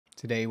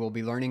Today we'll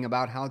be learning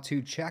about how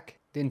to check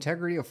the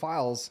integrity of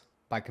files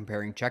by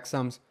comparing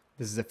checksums.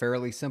 This is a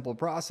fairly simple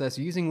process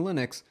using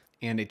Linux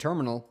and a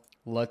terminal.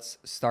 Let's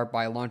start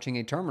by launching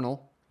a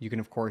terminal. You can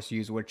of course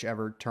use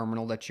whichever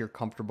terminal that you're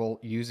comfortable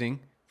using.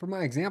 For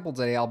my example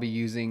today, I'll be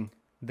using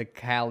the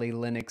Kali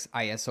Linux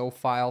ISO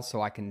file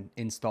so I can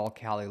install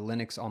Kali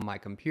Linux on my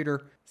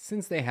computer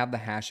since they have the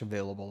hash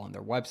available on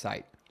their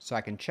website. So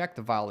I can check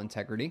the file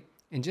integrity.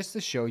 And just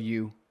to show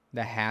you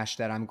the hash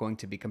that I'm going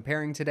to be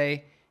comparing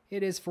today,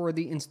 it is for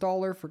the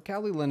installer for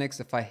Kali Linux.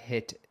 If I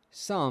hit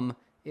sum,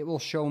 it will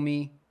show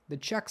me the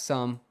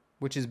checksum,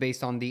 which is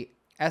based on the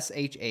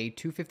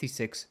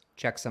SHA256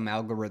 checksum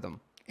algorithm.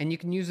 And you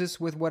can use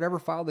this with whatever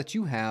file that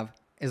you have,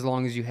 as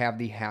long as you have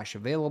the hash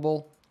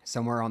available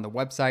somewhere on the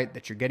website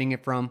that you're getting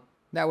it from.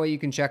 That way you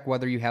can check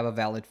whether you have a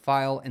valid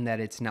file and that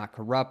it's not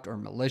corrupt or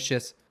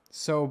malicious.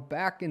 So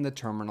back in the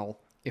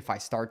terminal, if I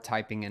start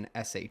typing in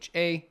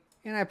SHA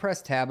and I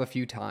press tab a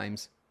few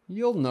times,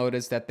 you'll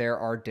notice that there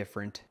are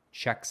different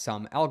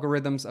checksum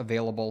algorithms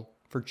available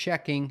for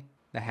checking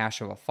the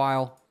hash of a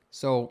file.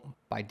 So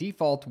by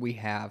default, we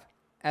have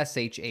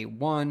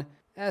SHA1,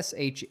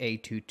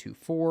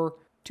 SHA224,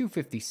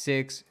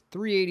 256,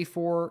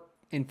 384,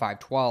 and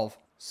 512.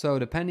 So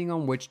depending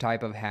on which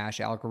type of hash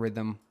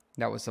algorithm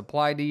that was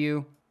supplied to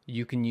you,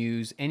 you can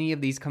use any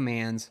of these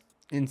commands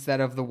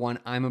instead of the one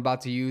I'm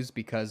about to use,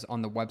 because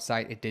on the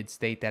website it did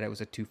state that it was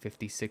a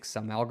 256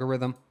 sum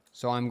algorithm.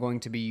 So I'm going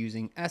to be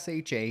using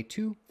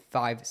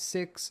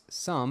SHA256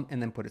 sum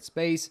and then put a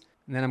space,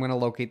 and then I'm going to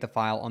locate the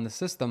file on the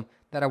system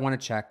that I want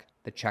to check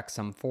the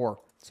checksum for.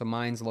 So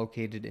mine's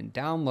located in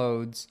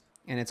downloads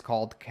and it's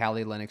called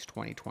Kali Linux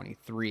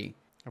 2023.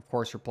 Of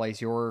course,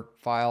 replace your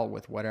file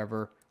with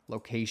whatever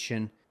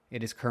location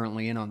it is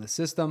currently in on the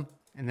system,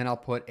 and then I'll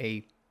put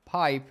a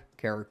pipe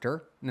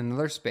character and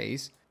another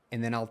space,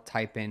 and then I'll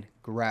type in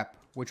grep,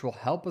 which will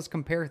help us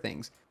compare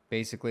things.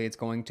 Basically, it's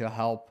going to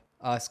help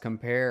us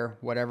compare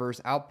whatever's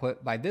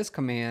output by this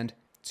command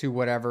to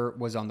whatever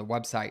was on the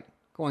website.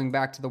 Going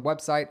back to the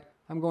website,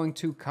 I'm going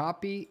to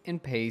copy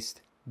and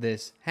paste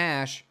this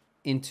hash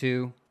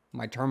into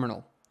my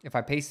terminal. If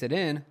I paste it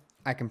in,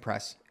 I can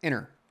press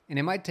enter, and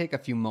it might take a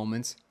few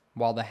moments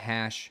while the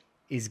hash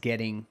is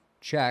getting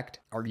checked.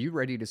 Are you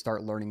ready to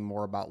start learning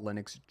more about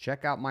Linux?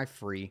 Check out my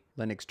free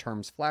Linux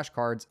terms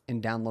flashcards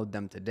and download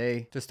them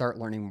today to start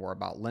learning more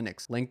about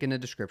Linux. Link in the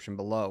description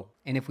below.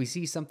 And if we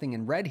see something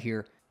in red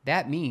here,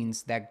 that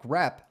means that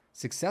grep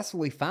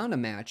successfully found a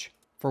match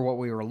for what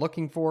we were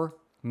looking for,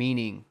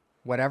 meaning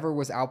whatever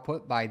was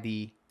output by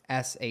the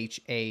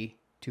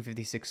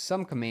SHA256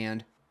 sum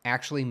command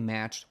actually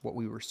matched what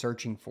we were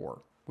searching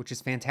for, which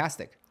is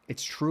fantastic.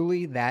 It's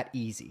truly that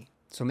easy.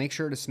 So make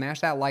sure to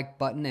smash that like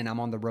button, and I'm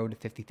on the road to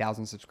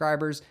 50,000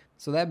 subscribers.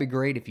 So that'd be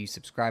great if you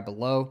subscribe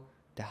below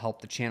to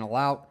help the channel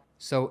out.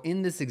 So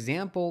in this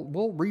example,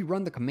 we'll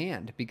rerun the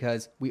command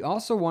because we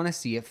also want to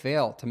see it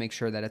fail to make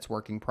sure that it's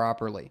working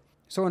properly.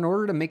 So in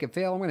order to make it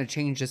fail, I'm going to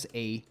change this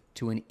A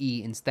to an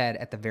E instead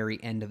at the very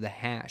end of the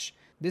hash.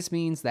 This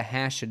means the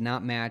hash should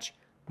not match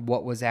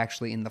what was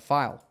actually in the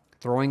file,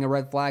 throwing a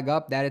red flag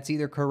up that it's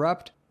either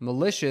corrupt,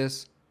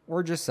 malicious,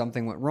 or just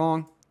something went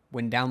wrong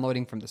when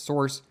downloading from the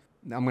source.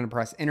 I'm going to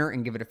press enter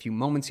and give it a few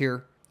moments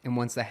here. And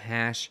once the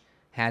hash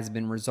has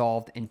been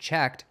resolved and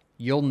checked,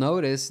 you'll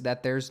notice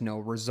that there's no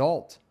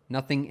result,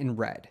 nothing in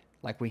red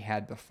like we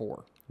had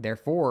before.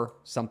 Therefore,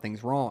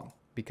 something's wrong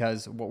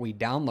because what we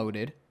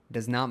downloaded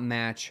does not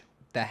match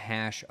the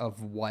hash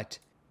of what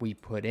we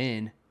put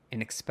in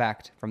and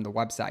expect from the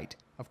website.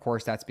 Of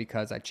course, that's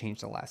because I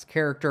changed the last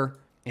character,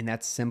 and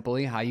that's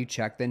simply how you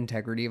check the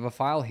integrity of a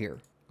file here.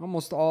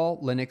 Almost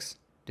all Linux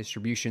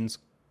distributions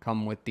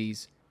come with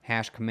these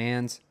hash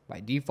commands by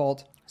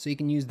default, so you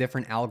can use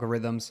different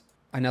algorithms.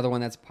 Another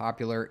one that's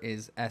popular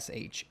is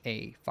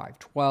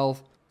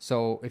SHA512.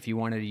 So if you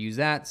wanted to use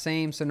that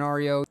same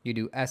scenario, you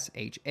do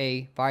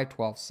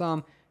SHA512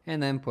 sum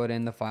and then put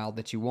in the file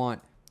that you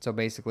want. So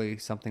basically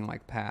something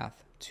like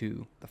path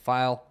to the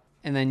file,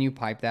 and then you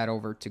pipe that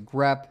over to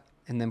grep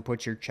and then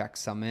put your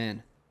checksum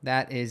in.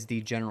 That is the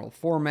general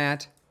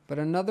format. But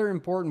another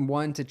important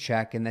one to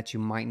check and that you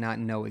might not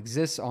know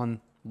exists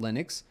on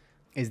Linux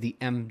is the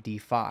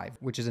MD5,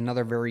 which is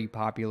another very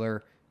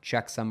popular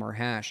checksum or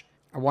hash.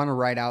 I want to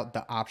write out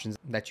the options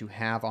that you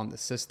have on the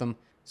system.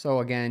 So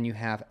again, you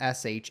have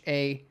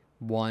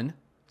SHA1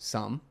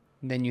 sum,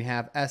 then you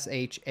have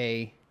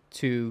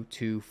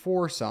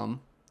SHA224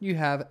 sum, you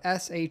have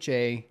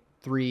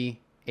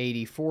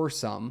SHA384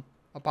 sum,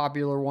 a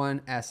popular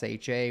one,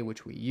 SHA,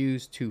 which we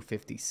use,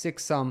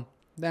 256 sum,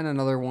 then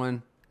another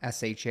one,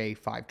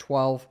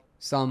 SHA512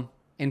 sum,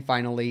 and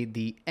finally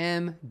the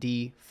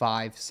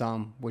MD5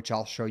 sum, which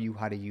I'll show you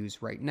how to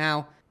use right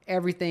now.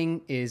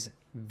 Everything is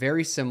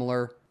very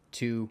similar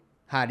to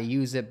how to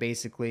use it.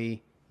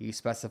 Basically, you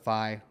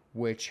specify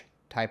which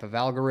type of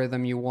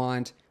algorithm you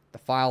want, the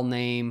file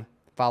name,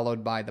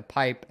 followed by the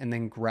pipe, and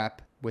then grep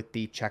with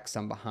the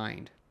checksum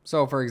behind.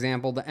 So for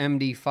example, the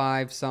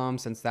MD5 sum,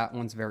 since that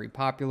one's very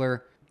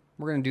popular,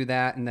 we're going to do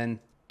that and then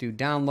do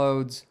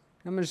downloads.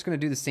 I'm just going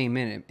to do the same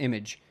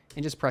image.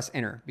 and just press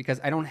enter because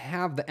I don't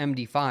have the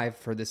MD5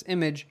 for this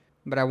image,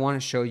 but I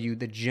want to show you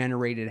the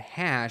generated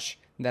hash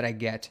that I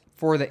get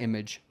for the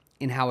image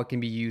and how it can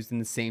be used in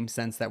the same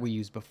sense that we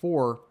used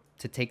before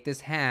to take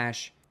this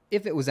hash,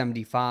 if it was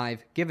MD5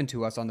 given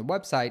to us on the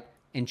website,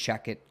 and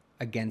check it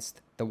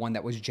against the one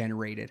that was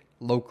generated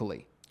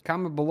locally.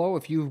 Comment below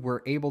if you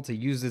were able to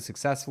use this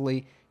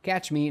successfully.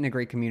 Catch me in a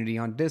great community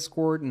on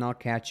Discord, and I'll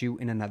catch you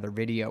in another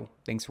video.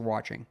 Thanks for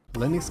watching.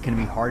 Linux can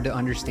be hard to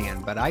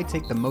understand, but I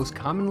take the most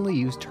commonly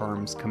used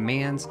terms,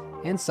 commands,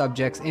 and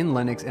subjects in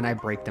Linux and I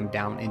break them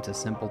down into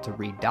simple to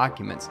read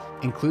documents,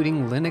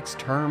 including Linux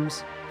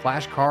terms,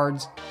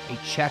 flashcards, a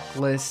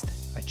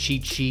checklist, a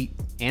cheat sheet,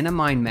 and a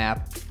mind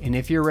map. And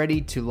if you're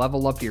ready to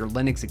level up your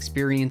Linux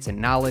experience and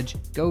knowledge,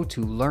 go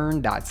to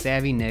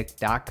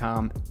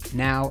learn.savvynik.com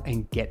now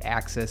and get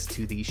access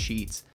to these sheets.